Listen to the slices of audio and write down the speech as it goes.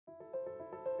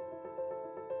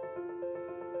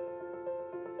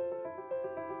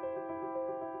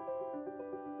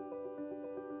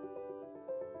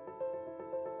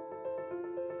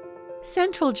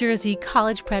Central Jersey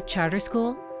College Prep Charter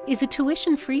School is a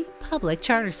tuition-free public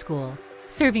charter school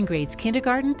serving grades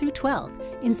kindergarten through 12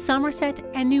 in Somerset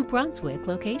and New Brunswick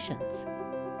locations.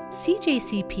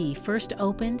 Cjcp first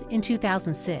opened in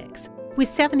 2006 with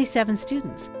 77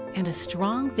 students and a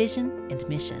strong vision and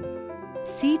mission.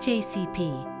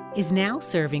 Cjcp is now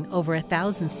serving over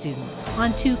 1,000 students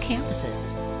on 2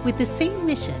 campuses with the same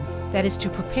mission, that is to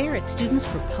prepare its students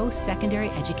for post-secondary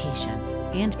education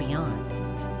and beyond.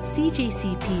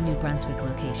 Cjcp New Brunswick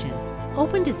location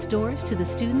opened its doors to the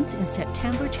students in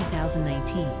September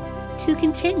 2019 to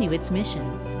continue its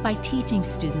mission by teaching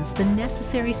students the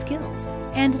necessary skills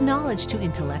and knowledge to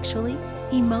intellectually,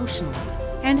 emotionally,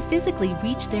 and physically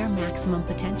reach their maximum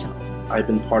potential. I've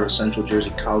been part of Central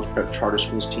Jersey College Prep Charter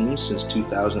School's team since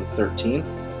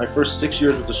 2013. My first 6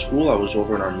 years with the school, I was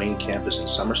over on our main campus in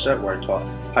Somerset, where I taught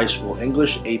high school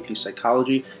English, AP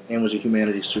Psychology, and was a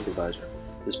humanities supervisor.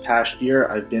 This past year,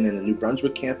 I've been in the New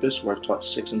Brunswick campus, where I've taught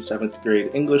 6th and 7th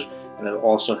grade English, and I've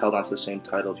also held on to the same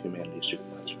title of humanities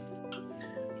supervisor.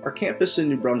 Our campus in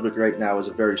New Brunswick right now is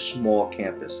a very small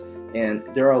campus, and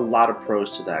there are a lot of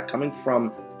pros to that. Coming from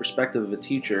the perspective of a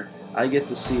teacher, I get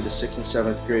to see the 6th and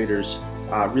 7th graders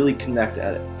really connect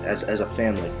at it as a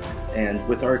family. And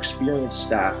with our experienced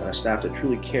staff and a staff that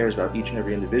truly cares about each and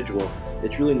every individual,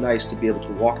 it's really nice to be able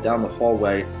to walk down the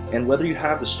hallway, and whether you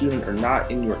have the student or not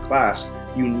in your class,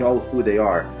 you know who they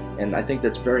are. And I think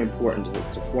that's very important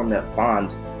to form that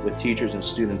bond with teachers and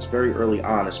students very early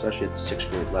on, especially at the 6th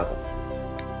grade level.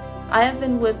 I have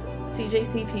been with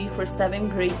Cjcp for 7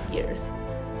 great years.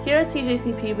 Here at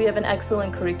Cjcp, we have an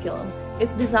excellent curriculum.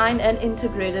 It's designed and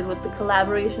integrated with the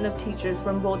collaboration of teachers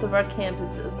from both of our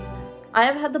campuses. I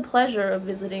have had the pleasure of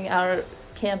visiting our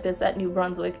campus at New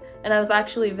Brunswick, and I was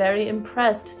actually very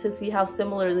impressed to see how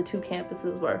similar the 2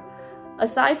 campuses were.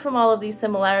 Aside from all of these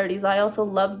similarities, I also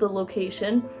loved the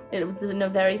location. It was in a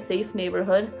very safe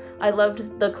neighborhood. I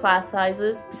loved the class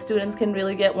sizes. Students can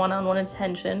really get one-on-one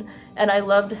attention, and I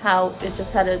loved how it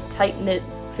just had a tight-knit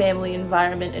family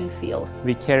environment and feel.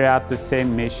 We carry out the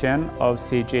same mission of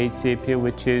Cjcp,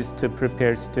 which is to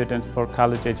prepare students for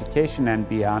college education and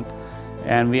beyond.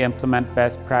 And we implement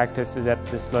best practices at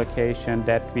this location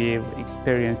that we've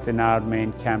experienced in our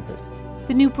main campus.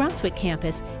 The New Brunswick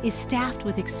campus is staffed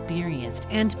with experienced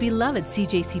and beloved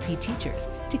Cjcp teachers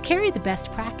to carry the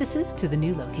best practices to the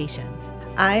new location.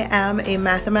 I am a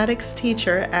mathematics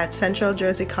teacher at Central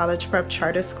Jersey College Prep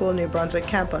Charter School New Brunswick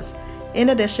campus. In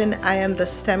addition, I am the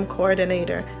STEM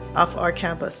coordinator of our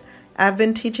campus. I've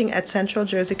been teaching at Central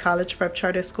Jersey College Prep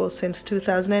Charter School since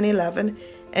 2011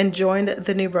 and joined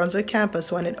the New Brunswick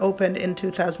campus when it opened in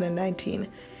 2019.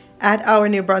 At our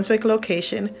New Brunswick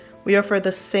location, we offer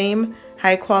the same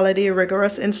high-quality,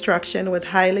 rigorous instruction with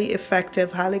highly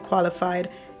effective, highly qualified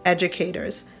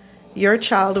educators. Your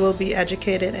child will be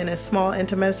educated in a small,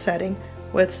 intimate setting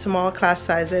with small class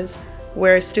sizes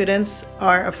where students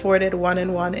are afforded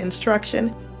one-on-one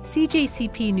instruction.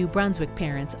 Cjcp New Brunswick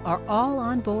parents are all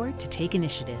on board to take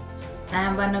initiatives. I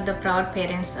am one of the proud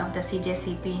parents of the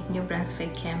Cjcp New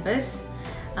Brunswick campus.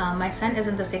 My son is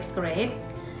in the 6th grade.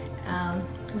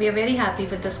 We are very happy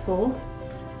with the school.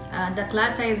 The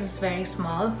class size is very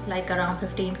small, like around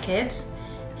 15 kids,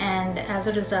 and as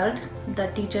a result, the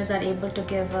teachers are able to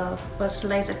give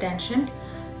personalized attention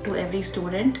to every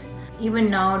student. Even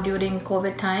now during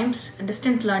COVID times,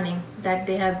 distant learning that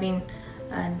they have been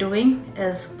doing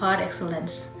is par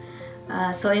excellence.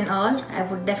 So in all, I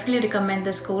would definitely recommend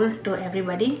the school to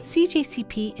everybody.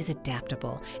 Cjcp is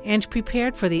adaptable and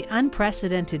prepared for the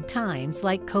unprecedented times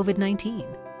like COVID-19.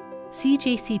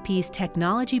 Cjcp's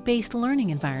technology-based learning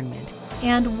environment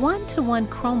and one-to-one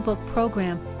Chromebook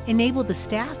program enabled the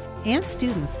staff and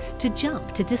students to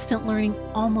jump to distant learning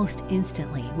almost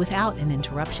instantly without an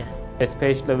interruption.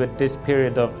 Especially with this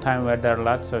period of time where there are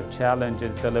lots of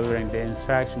challenges delivering the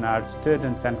instruction, our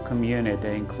students and community,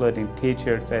 including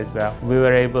teachers as well, we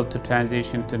were able to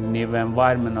transition to the new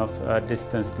environment of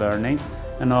distance learning,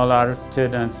 and all our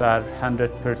students are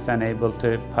 100% able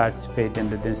to participate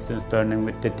in the distance learning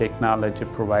with the technology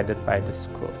provided by the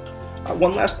school.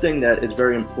 One last thing that is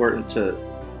very important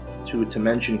to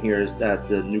mention here is that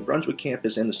the New Brunswick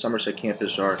campus and the Somerset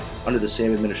campus are under the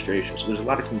same administration, so there's a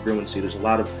lot of congruency, there's a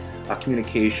lot of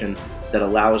communication that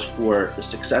allows for the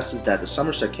successes that the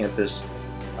Somerset campus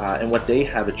and what they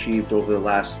have achieved over the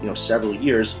last several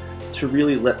years to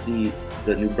really let the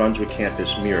New Brunswick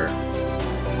campus mirror.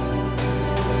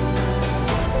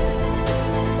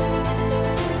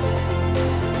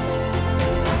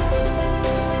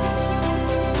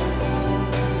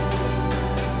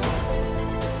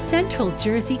 Central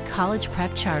Jersey College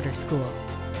Prep Charter School.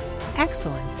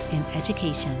 Excellence in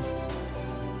education.